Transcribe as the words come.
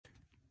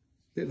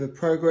Bit of a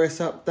progress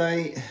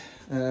update.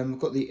 I've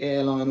got the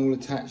airline all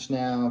attached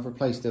now. I've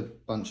replaced a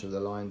bunch of the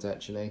lines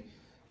actually.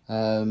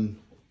 I've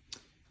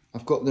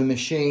got the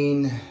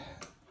machine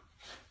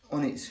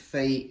on its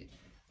feet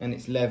and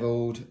it's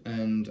leveled,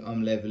 and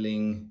I'm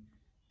leveling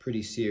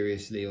pretty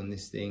seriously on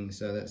this thing.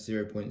 So that's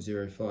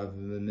 0.05 of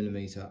a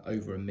millimeter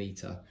over a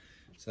meter.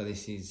 So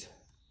this is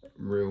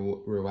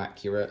real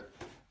accurate.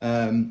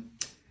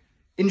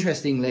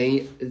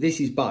 Interestingly, this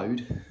is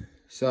bowed.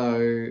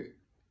 So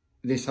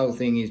this whole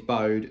thing is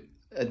bowed.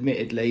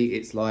 Admittedly,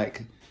 it's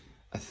like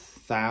a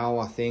thou,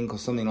 I think, or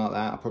something like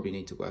that. I probably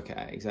need to work it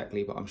out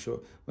exactly, but I'm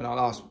sure when I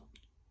last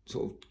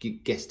sort of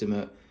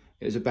guesstimate,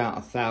 it was about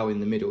a thou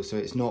in the middle. So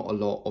it's not a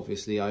lot,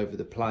 obviously, over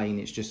the plane.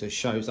 It's just it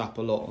shows up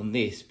a lot on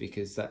this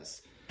because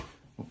that's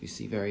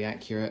obviously very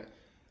accurate.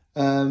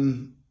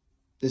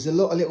 There's a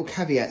lot of little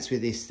caveats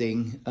with this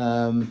thing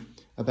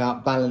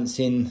about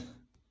balancing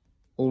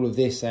all of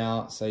this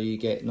out so you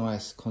get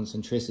nice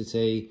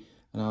concentricity.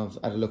 And I've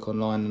had a look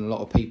online and a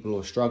lot of people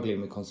are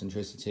struggling with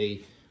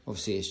concentricity.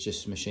 Obviously it's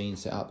just machine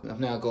setup. I've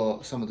now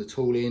got some of the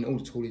tooling, all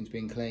the tooling's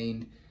been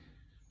cleaned.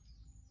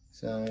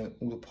 So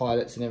all the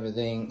pilots and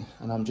everything,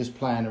 and I'm just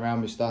playing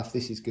around with stuff.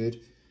 This is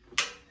good.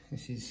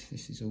 This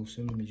is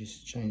awesome. Let me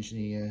just change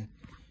the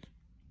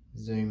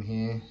zoom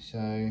here.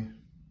 So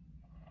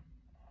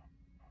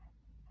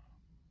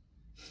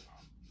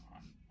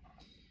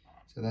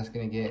that's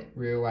going to get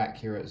real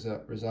accurate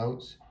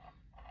results,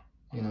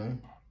 you know.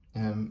 I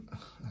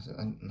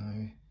don't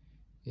know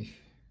if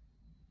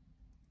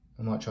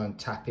I might try and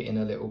tap it in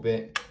a little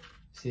bit,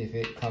 see if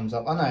it comes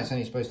up. I know it's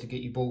only supposed to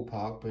get you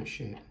ballpark, but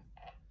shit,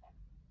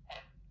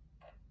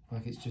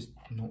 like it's just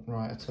not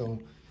right at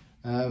all.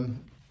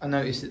 I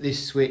noticed that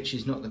this switch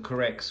is not the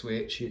correct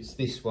switch, it's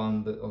this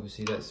one, but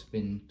obviously that's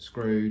been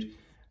screwed.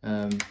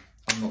 I'm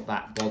not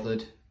that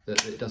bothered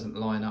that it doesn't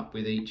line up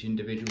with each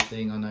individual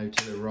thing. I know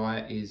to the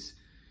right is,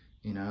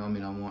 you know, I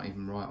mean, I might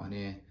even write on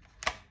here,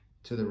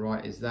 to the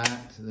right is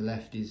that, to the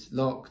left is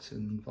locked,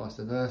 and vice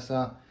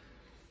versa.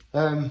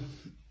 So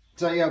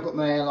yeah, I've got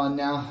my airline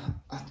now.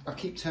 I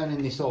keep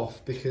turning this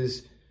off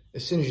because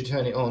as soon as you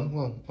turn it on,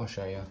 well, I'll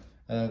show you.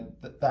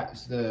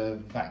 That's the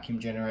vacuum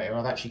generator.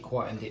 I've actually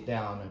quietened it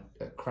down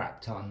a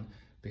crap ton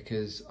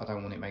because I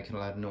don't want it making a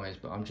loud of noise,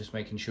 but I'm just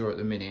making sure at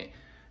the minute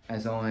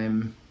as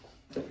I'm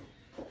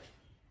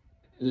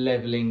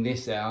leveling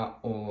this out,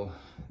 or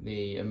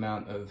the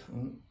amount of,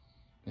 oh,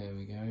 there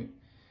we go.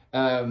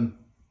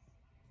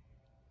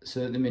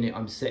 So at the minute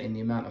I'm setting the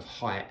amount of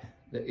height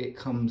that it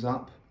comes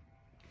up,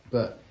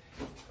 but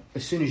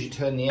as soon as you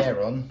turn the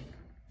air on,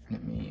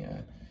 let me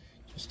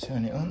just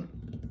turn it on.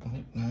 Oh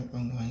no,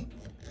 wrong way.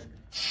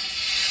 It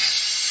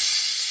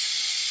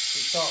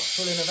starts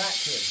pulling a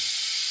vacuum,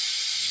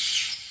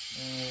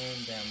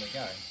 and down we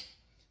go.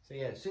 So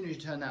yeah, as soon as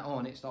you turn that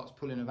on, it starts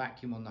pulling a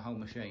vacuum on the whole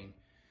machine.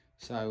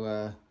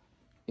 So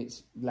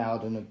it's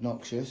loud and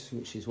obnoxious,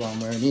 which is why I'm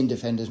wearing in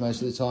defenders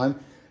most of the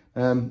time.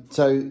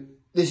 So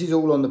this is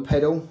all on the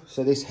pedal,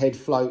 so this head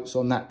floats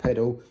on that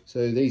pedal.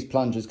 So these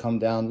plungers come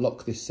down,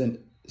 lock this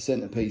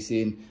centerpiece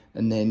in,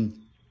 and then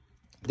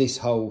this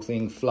whole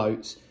thing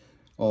floats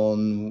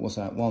on, what's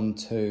that, 1,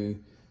 2,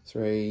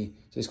 3.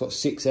 So it's got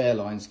 6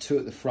 airlines, 2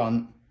 at the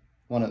front,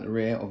 1 at the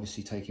rear,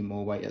 obviously taking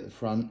more weight at the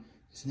front.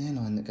 There's an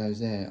airline that goes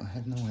there. I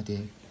have no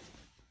idea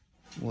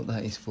what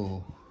that is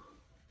for.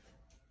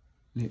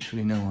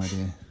 Literally no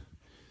idea.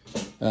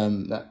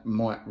 That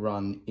might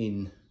run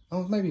in,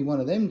 oh, maybe one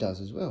of them does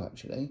as well,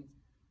 actually.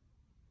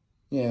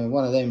 Yeah,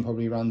 one of them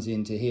probably runs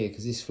into here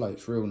because this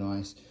floats real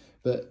nice.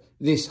 But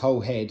this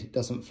whole head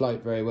doesn't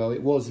float very well.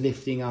 It was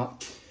lifting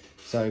up,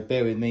 so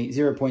bear with me,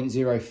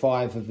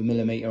 0.05 of a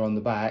millimeter on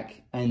the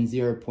back and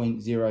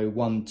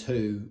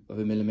 0.012 of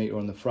a millimeter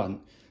on the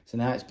front. So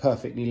now it's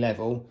perfectly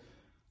level.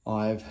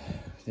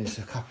 There's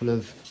a couple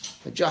of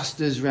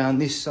adjusters around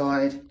this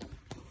side.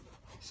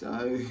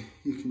 So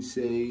you can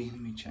see, let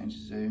me change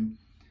the zoom.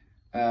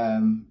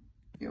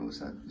 Yeah, what's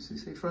that? Does it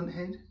say front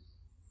head?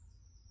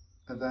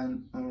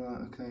 Event, all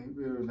right, okay,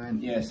 rear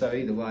event. Yeah, so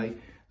either way,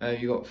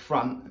 you got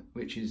front,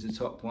 which is the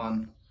top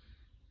one.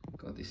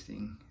 God, this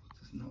thing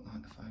does not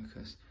like the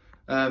focus.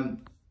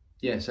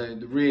 Yeah, so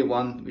the rear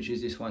one, which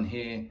is this one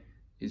here,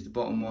 is the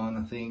bottom one,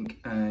 I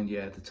think, and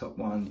yeah, the top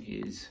one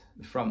is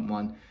the front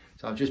one.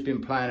 So I've just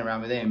been playing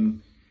around with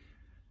them.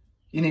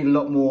 You need a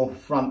lot more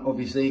front,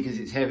 obviously, because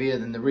it's heavier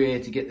than the rear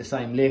to get the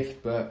same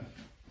lift, but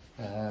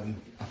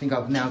I think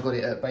I've now got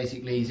it at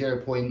basically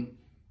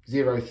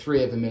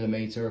 0.03 of a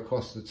millimeter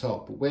across the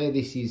top. But where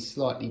this is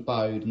slightly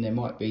bowed, and there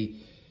might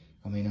be,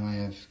 I mean, I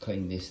have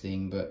cleaned this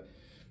thing, but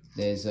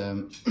there's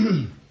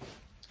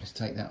let's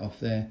take that off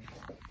there.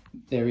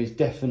 There is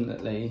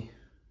definitely,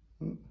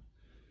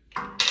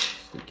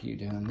 stick you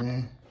down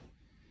there.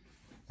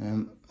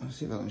 I'll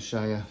see if I can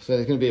show you. So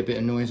there's going to be a bit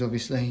of noise,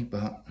 obviously,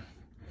 but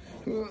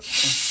and we'll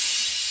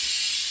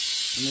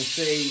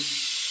see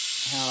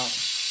how.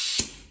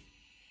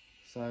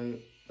 So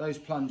those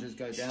plungers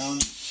go down,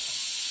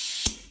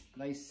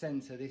 they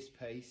centre this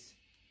piece,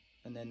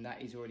 and then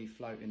that is already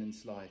floating and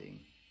sliding.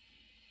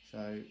 So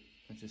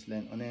I just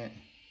leant on it,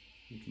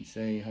 You can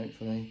see,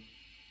 hopefully,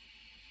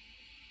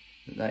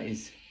 that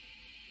is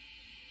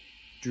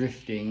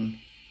drifting.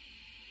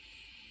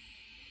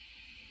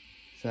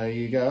 So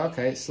you go,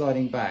 okay, it's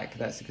sliding back.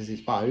 That's because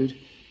it's bowed.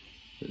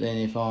 But then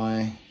if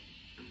I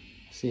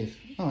see if,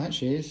 oh,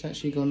 actually, it's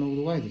actually gone all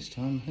the way this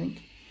time, I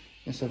think.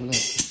 Let's have a look.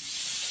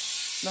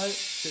 No,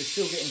 so it's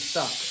still getting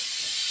stuck.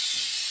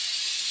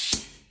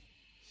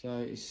 So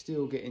it's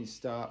still getting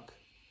stuck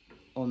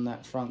on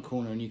that front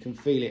corner, and you can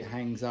feel it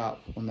hangs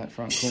up on that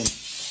front corner.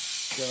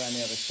 Go around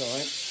the other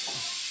side.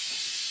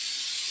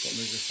 Got to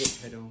move the foot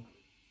pedal.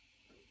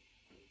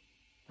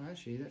 Oh,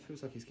 actually, that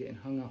feels like it's getting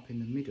hung up in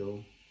the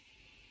middle.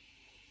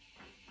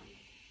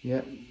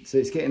 Yep, so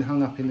it's getting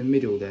hung up in the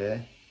middle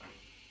there.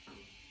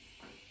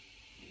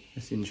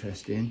 That's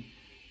interesting.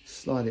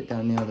 Slide it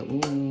down the other.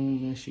 Oh,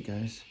 there she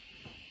goes.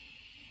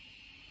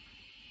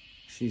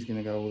 She's going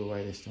to go all the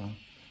way this time.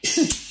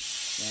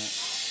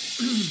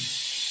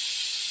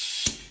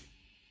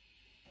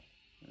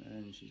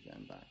 And she's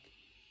going back.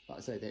 Like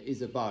I say, there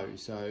is a bow,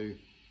 so.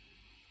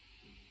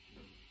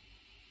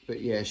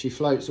 But yeah, she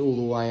floats all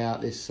the way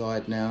out this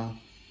side now.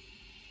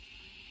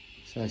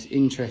 So it's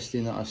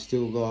interesting that I've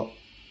still got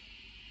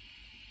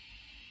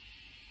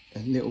a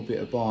little bit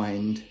of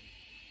bind.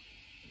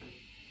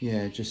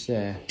 Yeah, just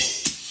there.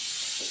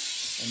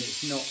 And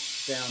it's not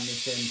down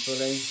this end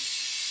fully.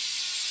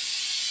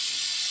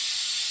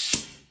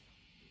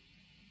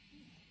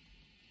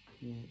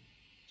 Yeah,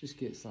 just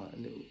gets like a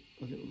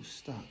little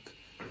stuck.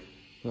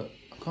 But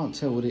I can't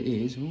tell what it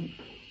is. Oh,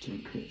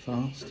 did a bit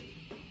fast.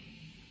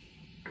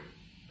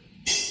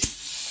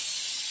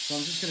 So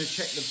I'm just going to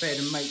check the bed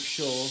and make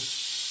sure.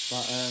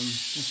 But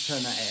let's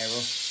turn that air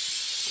off.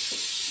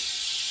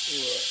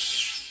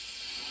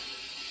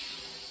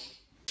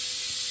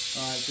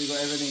 Alright, so we've got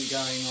everything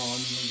going on.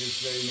 Let me just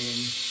zoom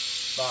in.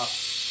 But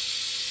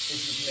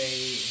this is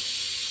me.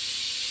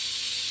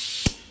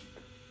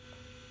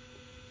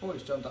 Oh,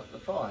 it's jumped up to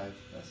 5.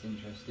 That's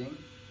interesting.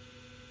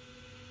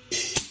 No,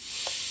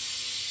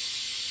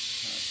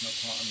 it's not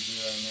quite on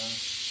 0 now.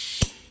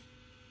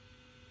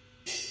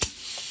 Let's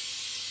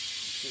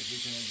see if we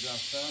can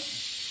adjust that.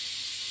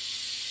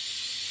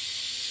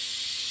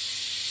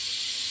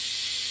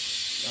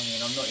 I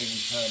mean, I'm not even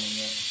turning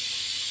it.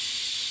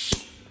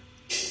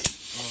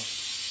 Oh.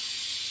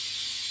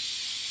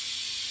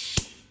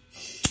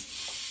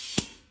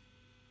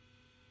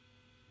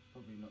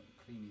 Probably not the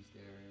cleanest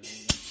area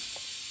either.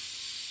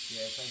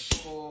 Yeah, so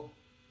 4. Oh,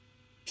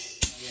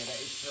 yeah, that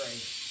is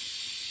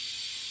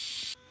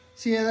 3.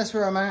 So yeah, that's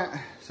where I'm at.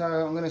 So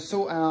I'm going to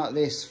sort out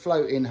this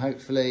floating,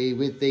 hopefully,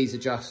 with these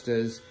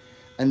adjusters.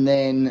 And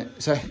then,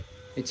 so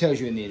it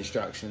tells you in the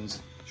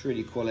instructions. It's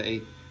really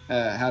quality.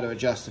 How to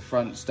adjust the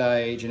front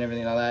stage and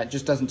everything like that. It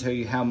just doesn't tell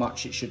you how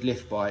much it should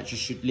lift by. It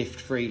just should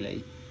lift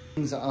freely.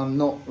 Things that I'm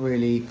not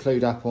really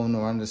clued up on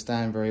or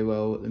understand very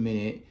well at the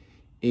minute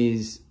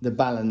is the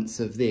balance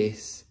of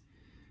this.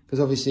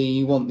 Because obviously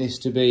you want this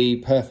to be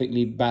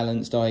perfectly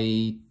balanced,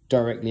 i.e.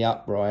 directly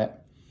upright.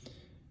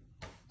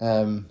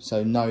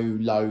 So no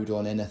load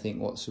on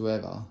anything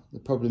whatsoever. The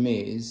problem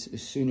is,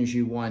 as soon as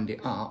you wind it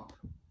up,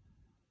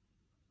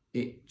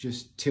 it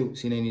just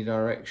tilts in any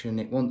direction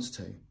it wants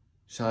to.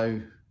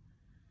 So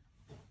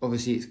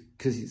obviously it's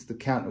because it's the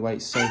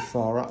counterweight so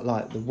far up,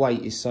 like the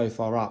weight is so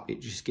far up, it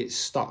just gets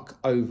stuck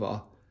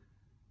over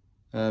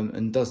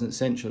and doesn't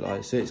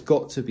centralise. So it's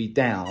got to be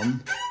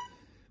down,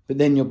 but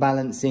then you're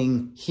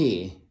balancing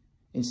here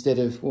instead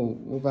of, well,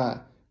 what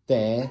about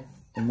there?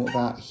 And what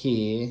about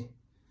here?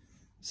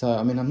 So,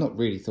 I mean, I've not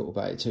really thought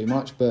about it too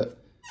much, but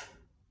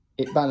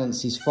it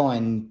balances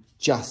fine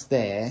just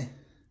there.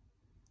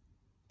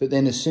 But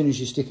then as soon as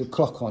you stick a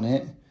clock on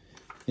it,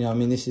 you know, I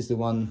mean, this is the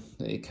one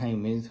that it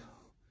came with.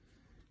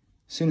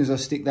 As soon as I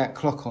stick that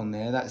clock on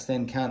there, that's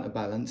then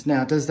counterbalanced.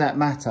 Now, does that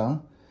matter?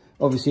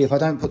 Obviously, if I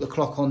don't put the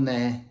clock on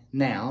there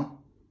now,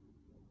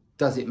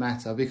 does it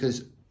matter?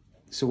 Because,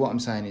 so what I'm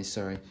saying is,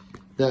 sorry,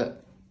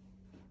 that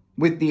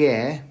with the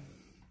air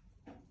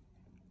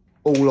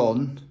all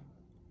on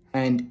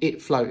and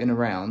it floating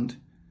around,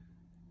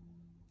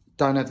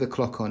 don't have the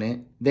clock on it,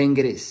 then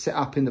get it set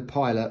up in the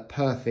pilot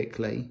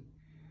perfectly.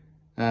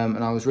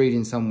 And I was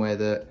reading somewhere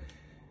that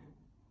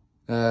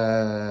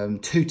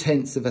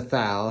 2/10 of a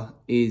thou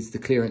is the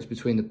clearance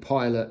between the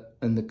pilot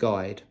and the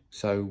guide.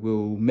 So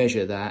we'll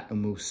measure that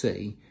and we'll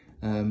see.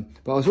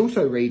 But I was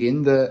also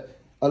reading that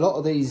a lot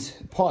of these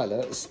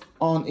pilots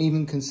aren't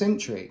even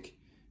concentric.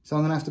 So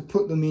I'm gonna have to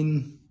put them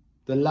in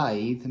the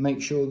lathe and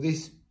make sure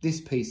this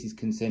piece is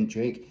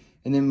concentric,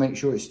 and then make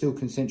sure it's still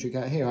concentric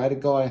out here. I had a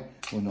guy,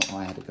 well, not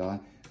I had a guy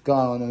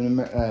on an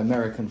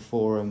American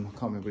forum, I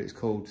can't remember what it's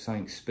called,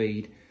 something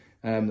Speed,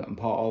 that I'm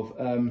part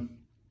of.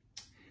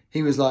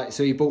 He was like,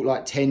 so he bought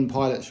like 10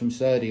 pilots from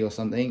Serdi or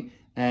something,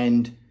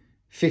 and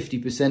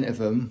 50% of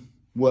them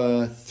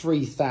were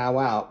 3 thou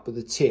out with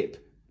the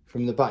tip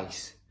from the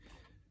base.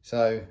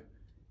 So,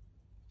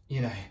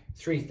 you know,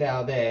 3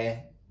 thou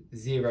there,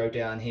 0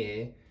 down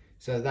here.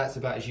 So that's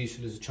about as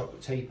useful as a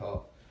chocolate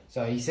teapot.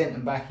 So he sent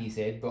them back, he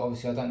said, but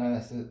obviously I don't know,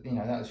 that's the, you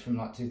know, that was from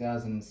like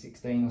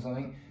 2016 or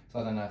something. So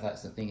I don't know if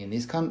that's the thing in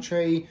this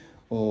country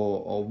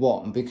or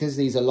what. And because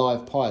these are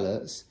live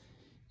pilots,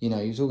 you know,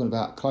 you're talking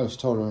about close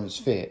tolerance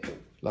fit,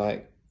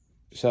 like,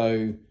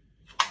 so,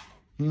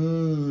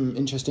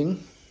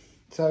 interesting.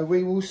 So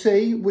we will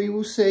see,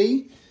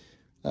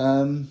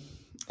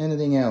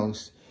 anything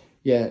else?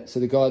 Yeah, so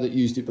the guy that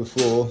used it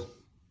before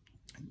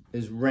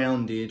is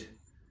rounded,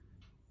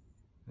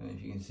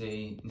 as you can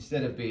see,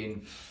 instead of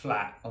being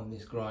flat on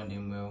this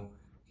grinding wheel,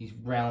 he's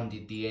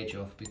rounded the edge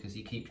off because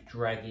he keeps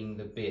dragging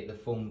the bit, the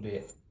form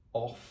bit,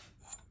 off,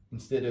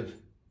 instead of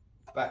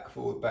back,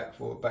 forward, back,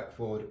 forward, back,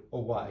 forward,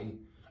 away.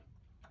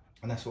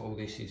 And that's what all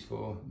this is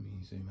for. Let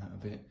me zoom out a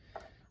bit.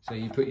 So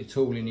you put your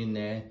tooling in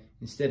there,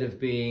 instead of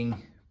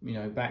being, you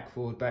know, back,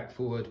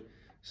 forward,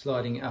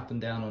 sliding it up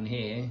and down on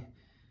here,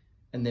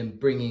 and then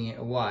bringing it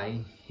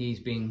away, he's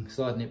been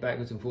sliding it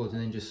backwards and forwards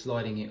and then just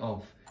sliding it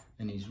off,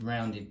 and he's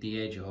rounded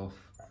the edge off.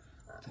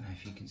 I don't know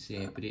if you can see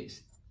it, but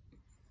it's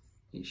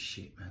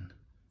shit, man.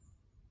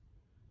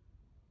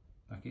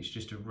 Like, it's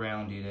just a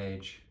rounded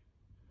edge.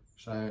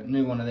 So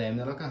new one of them,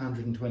 they're like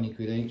 120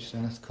 quid each, so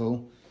that's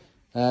cool.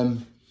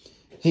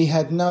 He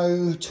had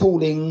no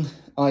tooling,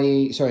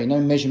 i.e., sorry,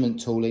 no measurement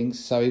toolings,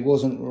 so he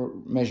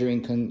wasn't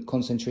measuring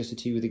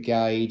concentricity with a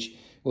gauge,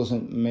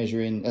 wasn't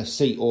measuring a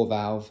seat or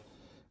valve.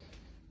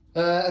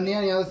 And the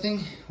only other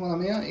thing while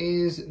I'm here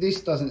is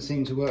this doesn't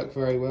seem to work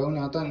very well.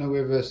 Now, I don't know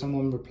whether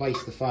someone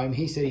replaced the foam.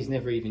 He said he's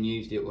never even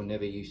used it or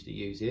never used to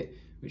use it,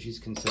 which is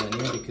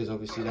concerning because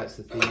obviously that's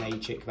the thing, how you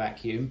check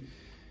vacuum,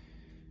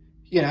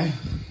 you know,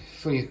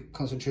 for your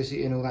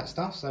concentricity and all that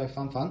stuff, so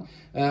fun.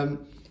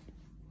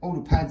 All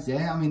the pads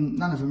there, I mean,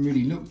 none of them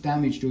really look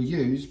damaged or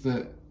used,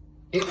 but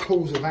it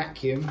pulls a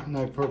vacuum,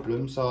 no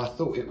problem. So I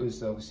thought it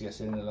was, obviously I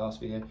said in the last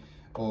video,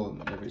 or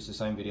whether it's the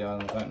same video,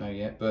 I don't know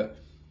yet, but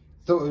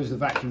thought it was the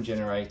vacuum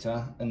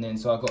generator. And then,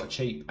 so I got a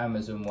cheap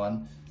Amazon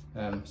one,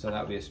 so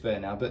that'll be a spare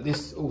now. But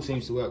this all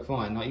seems to work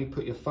fine. Like, you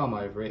put your thumb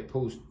over it,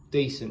 pulls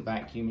decent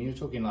vacuum. You're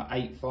talking like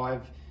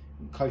 8.5,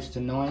 close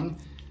to 9.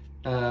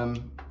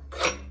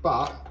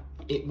 But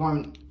it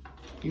won't,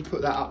 you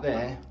put that up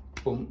there,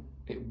 boom,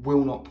 it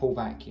will not pull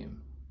vacuum.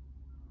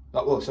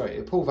 Like, well, sorry,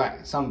 it'll pull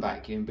some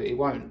vacuum, but it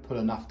won't pull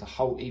enough to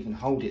even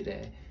hold it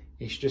there.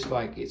 It's just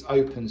like it's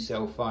open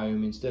cell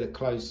foam instead of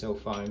closed cell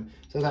foam.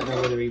 So I don't know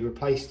whether he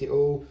replaced it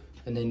all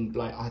and then,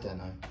 like, I don't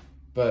know.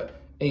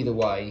 But either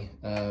way,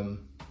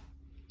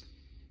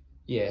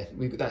 yeah,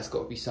 that's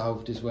got to be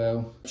solved as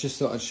well. Just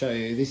thought I'd show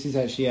you, this is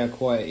actually how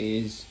quiet it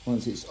is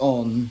once it's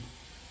on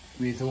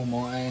with all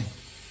my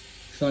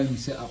foam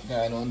setup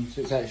going on. So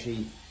it's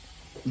actually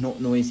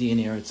not noisy in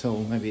here at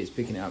all. Maybe it's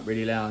picking it up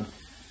really loud.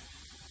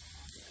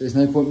 There's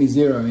no point me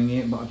zeroing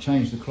it, but I've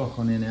changed the clock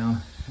on here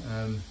now.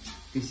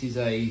 This is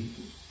a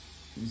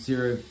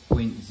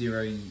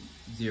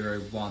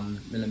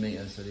 0.001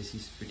 millimeter, so this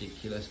is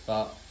ridiculous,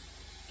 but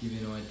give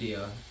you an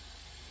idea.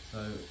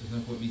 So there's no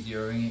point me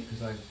zeroing it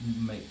because I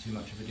make too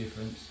much of a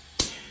difference.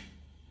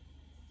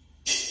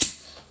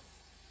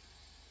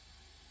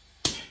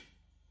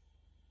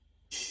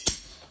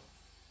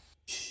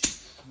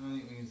 I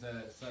think we can say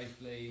that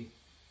safely.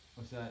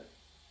 What's that?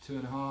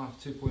 2.5,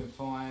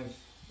 2.5,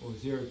 or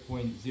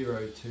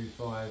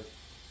 0.025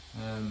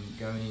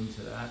 going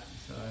into that.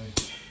 So I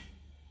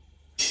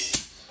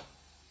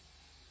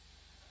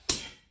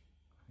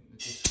think the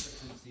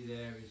discrepancy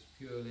there is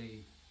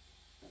purely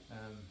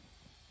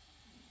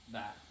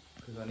that,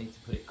 because I need to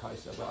put it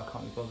closer, but I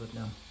can't be bothered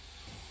now.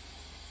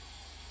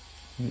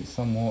 It's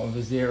somewhat of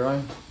a zero.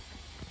 Not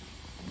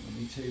going to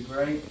be too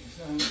great.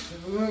 So let's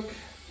have a look.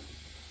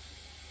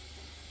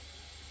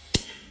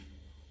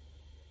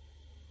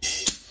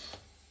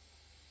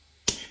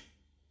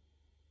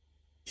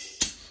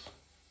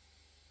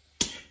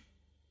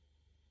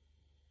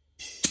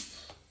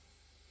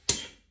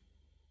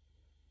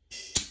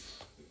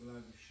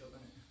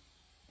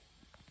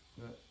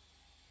 But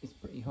it's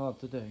pretty hard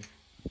to do.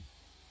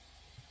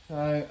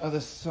 So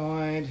other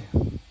side,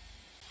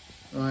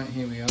 right,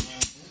 here we are. Oh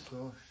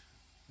gosh,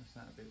 that's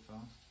that a bit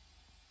fast.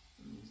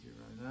 Let me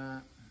zero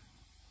that.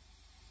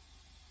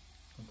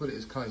 I'll put it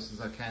as close as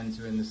I can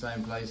to in the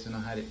same place, and I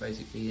had it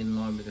basically in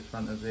line with the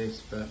front of this,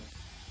 but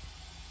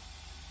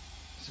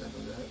let's have a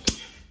look.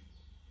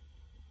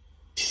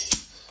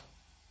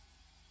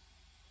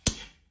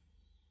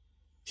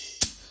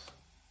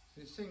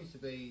 It seems to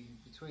be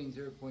between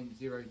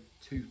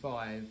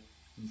 0.025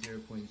 and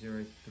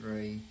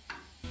 0.03.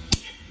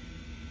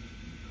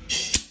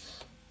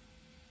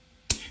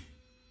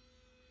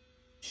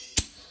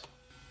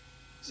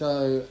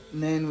 So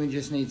then we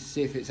just need to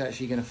see if it's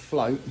actually going to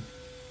float.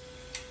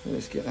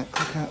 Let's get that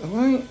click out of the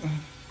way.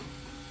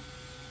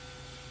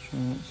 Try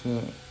not to,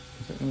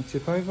 is that going to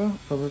tip over?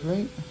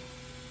 Probably.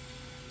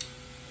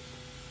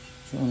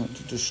 Try not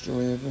to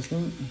destroy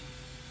everything.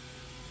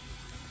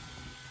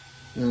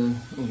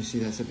 Obviously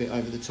that's a bit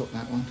over the top,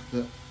 that one,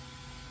 but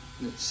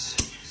let's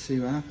see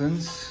what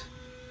happens.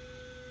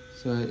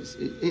 So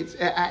it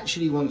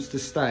actually wants to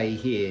stay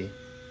here.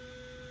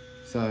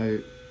 So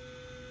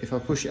if I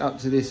push it up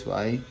to this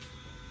way,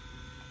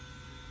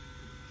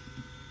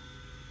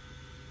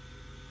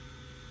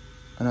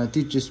 and I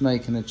did just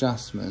make an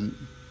adjustment,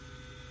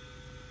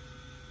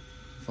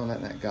 if I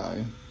let that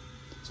go.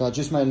 So I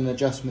just made an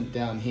adjustment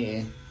down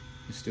here,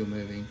 it's still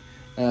moving,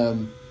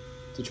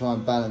 to try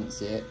and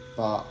balance it,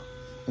 and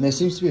there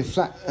seems to be a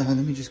flat, let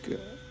me just go,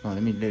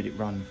 let me let it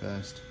run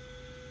first.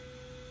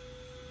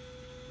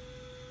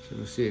 So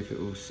we'll see if it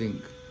will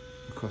sink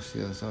across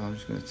the other side. I'm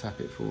just going to tap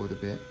it forward a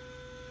bit.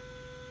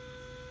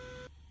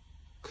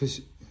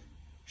 Because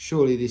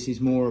surely this is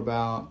more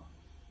about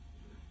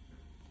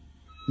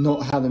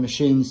not how the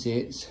machine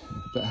sits,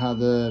 but how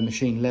the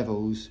machine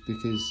levels,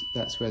 because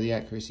that's where the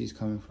accuracy is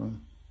coming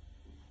from.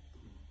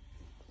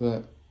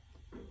 But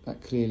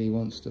that clearly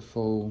wants to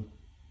fall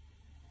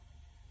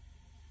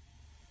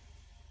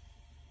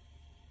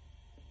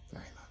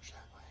very much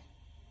that way.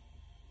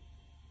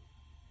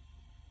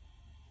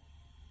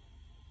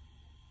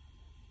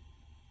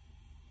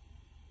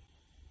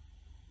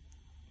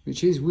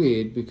 Which is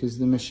weird because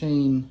the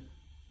machine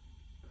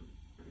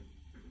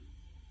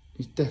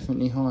is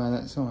definitely higher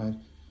that side.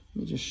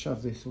 Let me just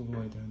shove this all the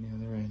way down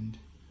the other end.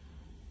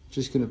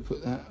 Just going to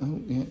put that,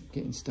 oh yeah,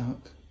 getting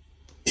stuck.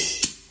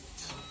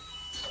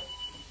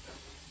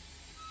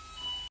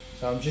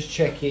 So I'm just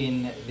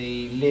checking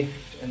the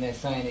lift, and they're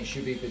saying it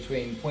should be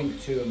between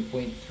 0.2 and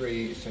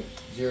 0.3, so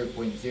 0.02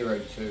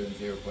 and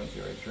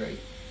 0.03.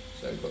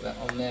 So we've got that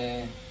on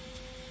there.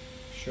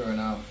 Sure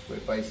enough, we're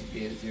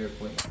basically at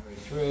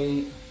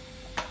 0.03.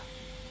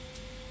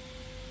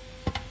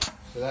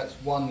 So that's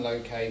one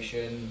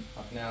location.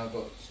 I've now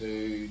got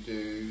to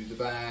do the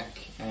back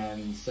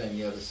and same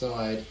the other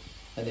side,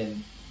 and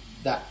then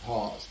that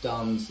part's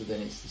done, so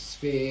then it's the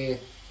sphere.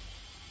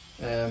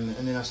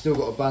 And then I've still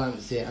got to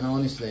balance it, and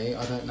honestly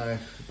I don't know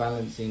if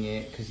balancing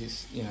it, because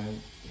it's, you know,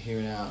 here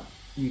and out,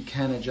 you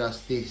can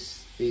adjust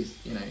these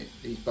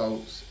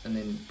bolts and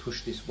then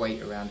push this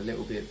weight around a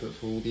little bit, but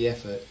for all the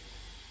effort,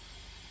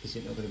 is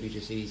it not going to be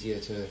just easier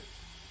to,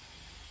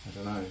 I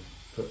don't know,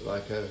 put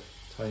like a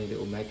tiny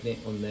little magnet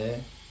on there,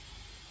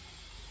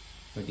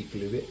 maybe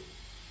glue it,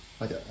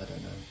 I don't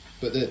know.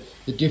 But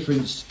the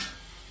difference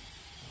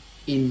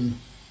in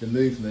the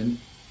movement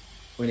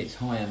when it's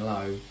high and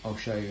low, I'll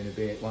show you in a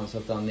bit once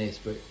I've done this,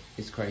 but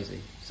it's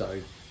crazy.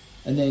 So,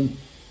 and then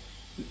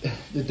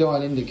the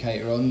dial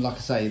indicator on, like I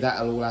say,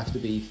 that'll all have to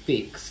be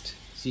fixed.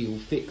 So you'll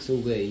fix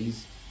all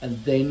these and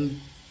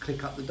then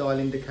click up the dial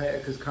indicator,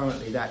 because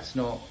currently that's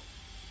not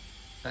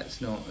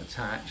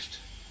attached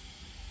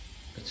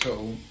at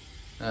all.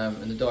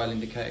 And the dial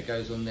indicator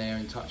goes on there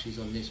and touches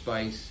on this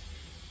base.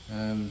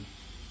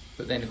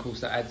 But then of course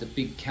that adds a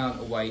big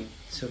counterweight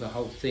to the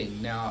whole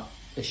thing. Now,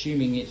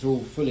 assuming it's all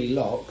fully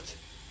locked,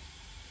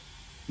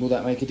 will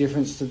that make a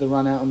difference to the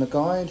run out on the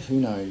guide? Who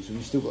knows?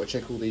 We've still got to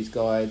check all these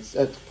guides,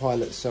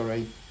 pilots,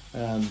 sorry,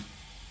 to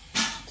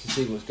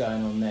see what's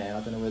going on there.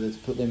 I don't know whether to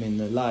put them in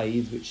the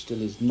lathe, which still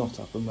is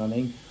not up and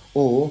running,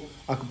 or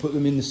I could put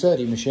them in the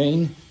Serdi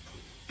machine,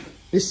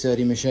 this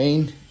Serdi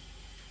machine,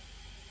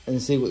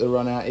 and see what the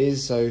run out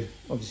is. So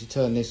obviously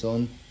turn this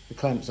on, the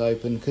clamp's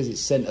open because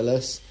it's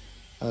centerless,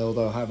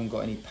 although I haven't got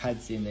any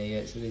pads in there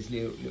yet, so there's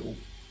little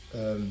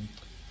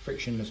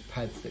frictionless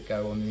pads that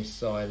go on this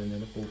side, and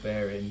then a ball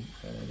bearing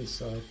this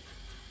side.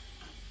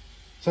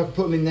 So I can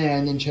put them in there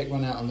and then check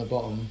run out on the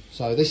bottom.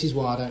 So this is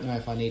why I don't know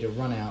if I need a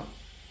run out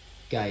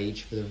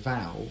gauge for the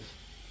valve,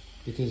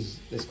 because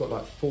it's got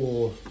like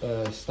 4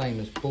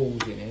 stainless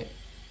balls in it,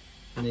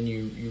 and then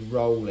you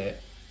roll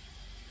it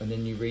and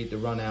then you read the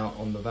run out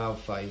on the valve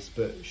face,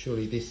 but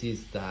surely this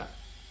is that.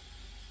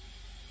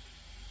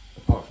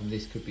 Apart from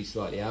this could be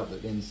slightly out,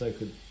 but then so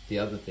could the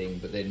other thing,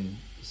 but then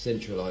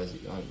centralise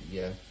it,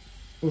 yeah.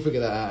 We'll figure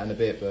that out in a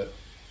bit, but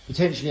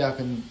potentially I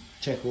can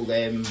check all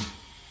them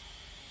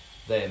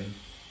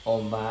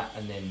on that,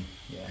 and then,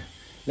 yeah.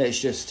 Let's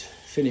just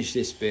finish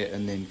this bit,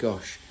 and then,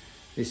 gosh,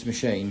 this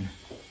machine.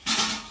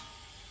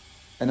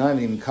 And I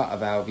haven't even cut a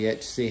valve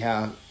yet to see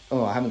how,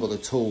 oh, I haven't got the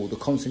tool. The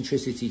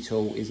concentricity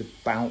tool is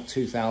about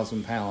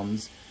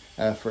 £2,000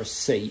 for a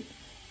seat,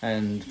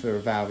 and for a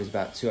valve is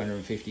about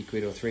 250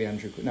 quid or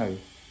 300 quid. No,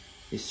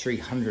 it's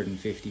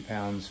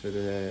 £350 for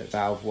the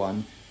valve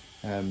one.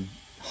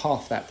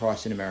 Half that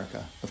price in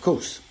America, of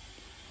course.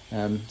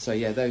 So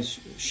yeah, those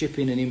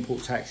shipping and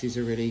import taxes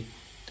are really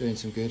doing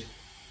some good. So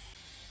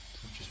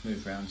I've just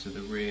moved around to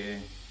the rear.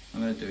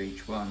 I'm going to do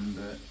each one,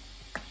 but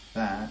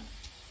that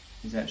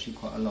is actually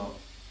quite a lot.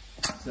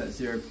 So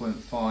that's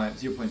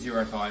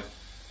 0.05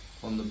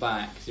 on the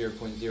back,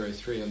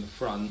 0.03 on the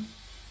front. So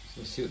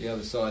we'll see what the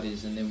other side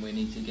is, and then we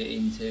need to get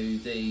into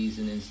these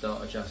and then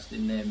start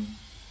adjusting them.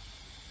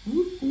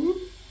 Whoop, whoop.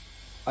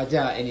 I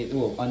doubt any,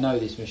 well, I know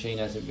this machine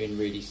hasn't been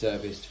really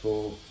serviced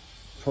for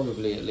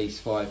probably at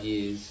least 5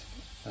 years.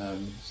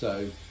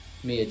 So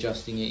me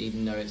adjusting it,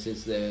 even though it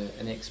says there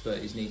an expert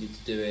is needed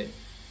to do it,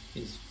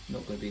 is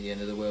not going to be the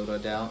end of the world, I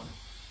doubt.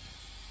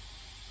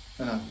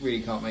 And I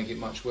really can't make it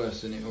much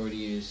worse than it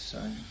already is,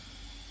 so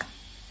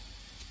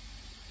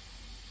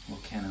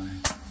what can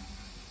I?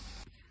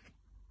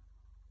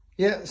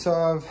 Yeah, so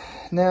I've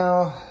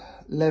now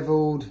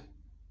levelled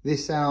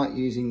this out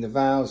using the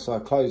valves, so I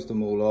closed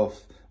them all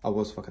off. I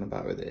was fucking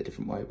about with it a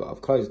different way, but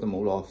I've closed them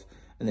all off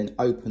and then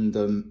opened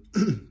them.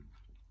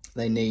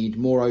 They need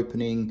more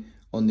opening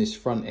on this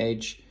front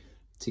edge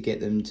to get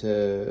them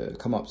to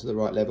come up to the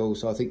right level.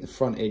 So I think the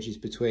front edge is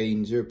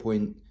between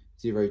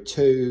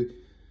 0.02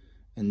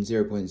 and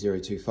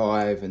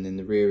 0.025, and then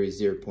the rear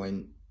is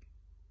 0.03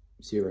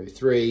 to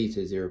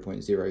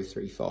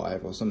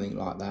 0.035 or something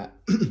like that.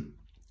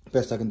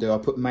 Best I can do, I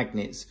put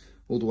magnets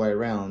all the way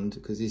around,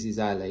 because this is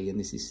alley and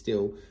this is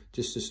still,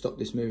 just to stop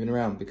this moving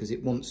around, because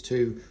it wants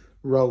to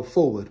roll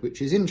forward,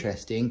 which is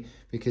interesting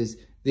because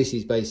this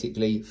is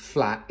basically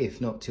flat,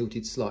 if not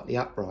tilted slightly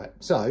upright.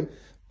 So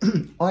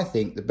I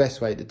think the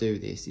best way to do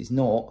this is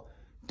not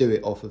do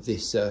it off of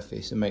this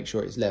surface and make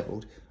sure it's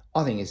leveled.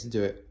 I think it's to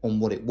do it on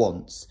what it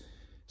wants.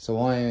 So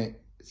I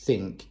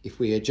think if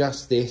we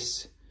adjust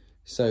this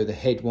so the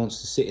head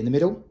wants to sit in the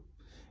middle,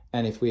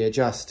 and if we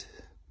adjust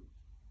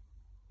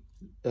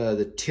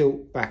the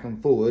tilt back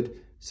and forward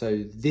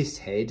so this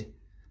head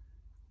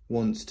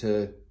wants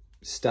to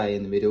stay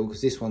in the middle,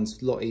 because this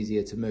one's a lot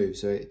easier to move,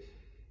 so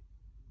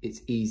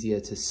it's easier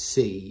to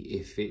see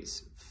if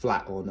it's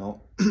flat or not.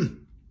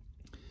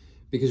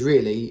 Because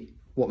really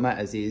what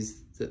matters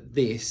is that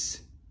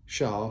this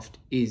shaft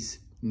is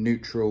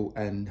neutral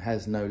and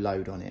has no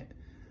load on it.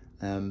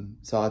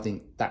 So I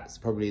think that's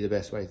probably the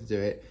best way to do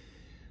it.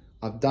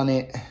 I've done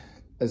it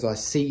as I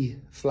see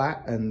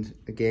flat, and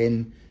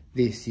again,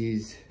 this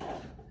is,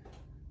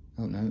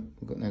 oh no,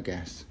 we've got no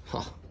gas.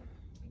 Huh.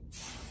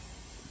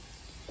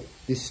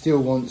 This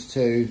still wants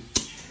to, does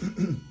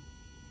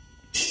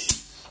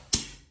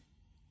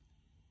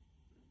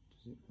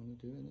it want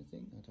to do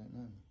anything? I don't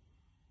know.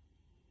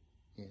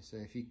 Yeah, so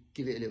if you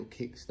give it a little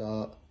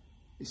kickstart,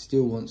 it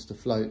still wants to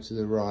float to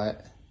the right,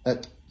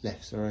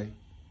 left, sorry.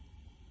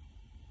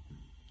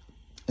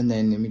 And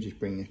then let me just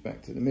bring this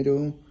back to the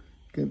middle.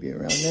 It's going to be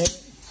around there.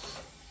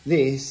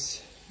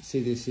 This,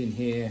 see this in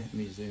here, let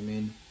me zoom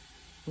in.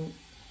 Ooh.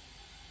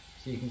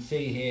 So you can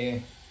see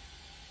here,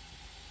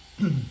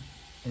 and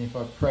if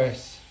I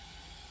press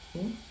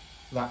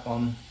that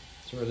one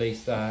to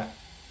release that,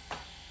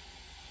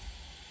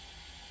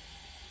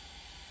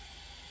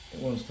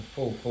 it wants to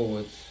fall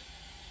forwards.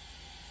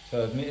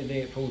 So admittedly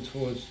it falls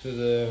forwards to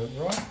the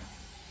right.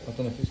 I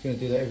don't know if it's going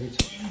to do that every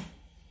time.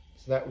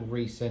 So that will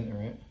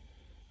recenter it.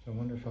 So I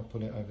wonder if I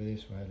pull it over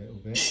this way a little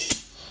bit.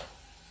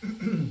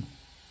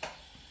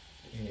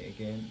 Hit it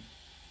again.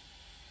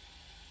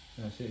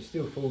 No, so it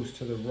still falls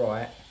to the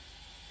right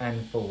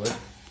and forward.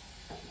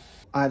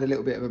 I had a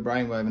little bit of a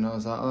brainwave and I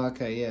was like, oh,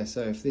 okay, yeah,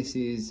 so if this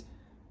is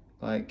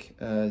like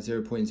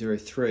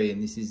 0.03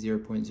 and this is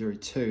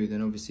 0.02,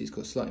 then obviously it's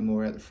got slightly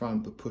more out the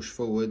front but push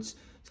forwards.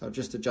 So I've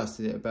just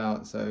adjusted it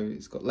about, so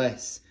it's got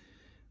less.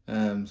 So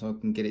I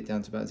can get it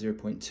down to about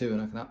 0.2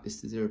 and I can up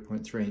this to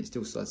 0.3 and it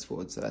still slides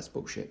forward, so that's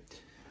bullshit.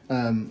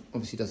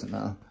 Obviously doesn't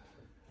matter.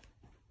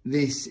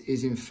 This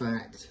is in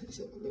fact, let's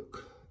have a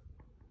look.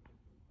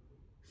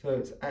 So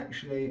it's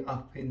actually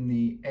up in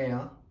the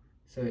air,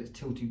 so it's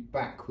tilted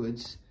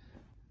backwards.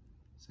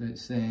 So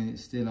it's saying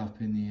it's still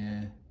up in the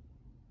air.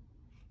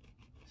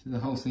 So the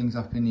whole thing's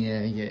up in the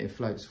air, yet it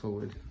floats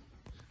forward.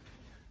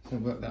 So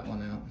work that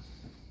one out.